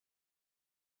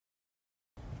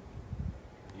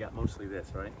got mostly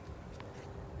this, right?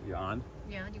 You on?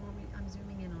 Yeah, do you want me? I'm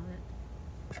zooming in on it.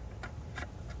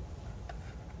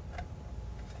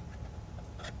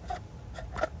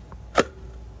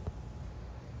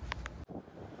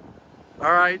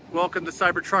 All right, welcome to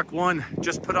Cybertruck 1.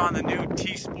 Just put on the new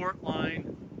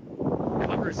Tsportline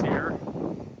covers here.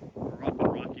 We're up in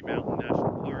Rocky Mountain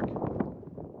National Park.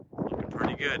 Looking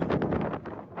pretty good.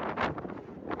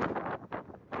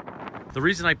 The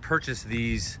reason I purchased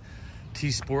these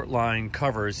Tsportline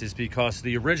covers is because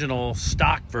the original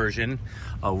stock version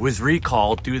was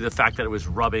recalled due to the fact that it was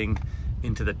rubbing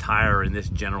into the tire in this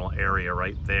general area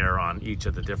right there on each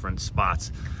of the different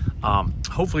spots.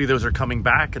 Hopefully those are coming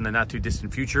back in the not too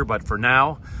distant future, but for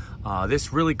now,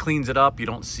 this really cleans it up. You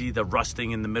don't see the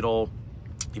rusting in the middle.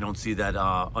 You don't see that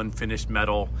unfinished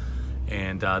metal,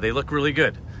 and they look really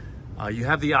good. You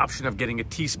have the option of getting a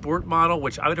T-Sport model,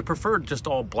 which I would have preferred just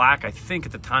all black. I think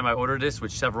at the time I ordered this,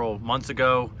 which several months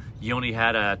ago, you only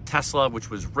had a Tesla, which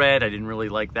was red. I didn't really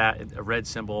like that, a red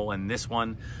symbol, and this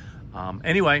one.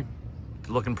 Anyway,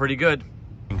 looking pretty good.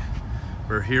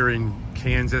 We're here in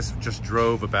Kansas, just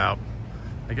drove about,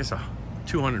 I guess,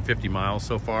 250 miles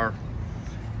so far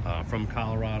from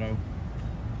Colorado.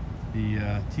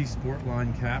 The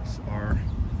T-Sportline caps are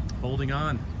holding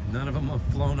on. None of them have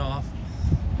flown off.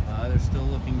 They're still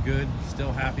looking good,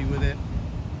 still happy with it.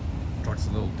 Truck's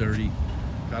a little dirty.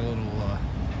 Got a little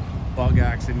bug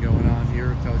action going on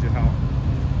here. It tells you how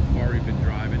far we've been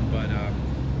driving, but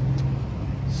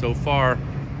so far,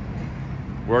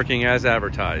 working as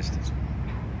advertised.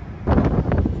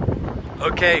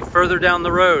 Okay, further down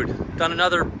the road, done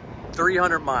another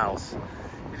 300 miles.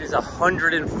 It is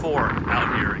 104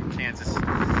 out here in Kansas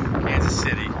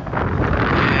City.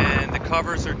 And the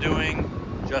covers are doing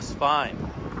just fine.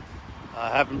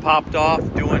 Haven't popped off,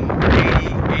 doing 80,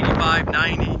 85,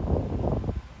 90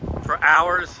 for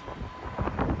hours.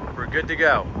 We're good to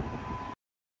go.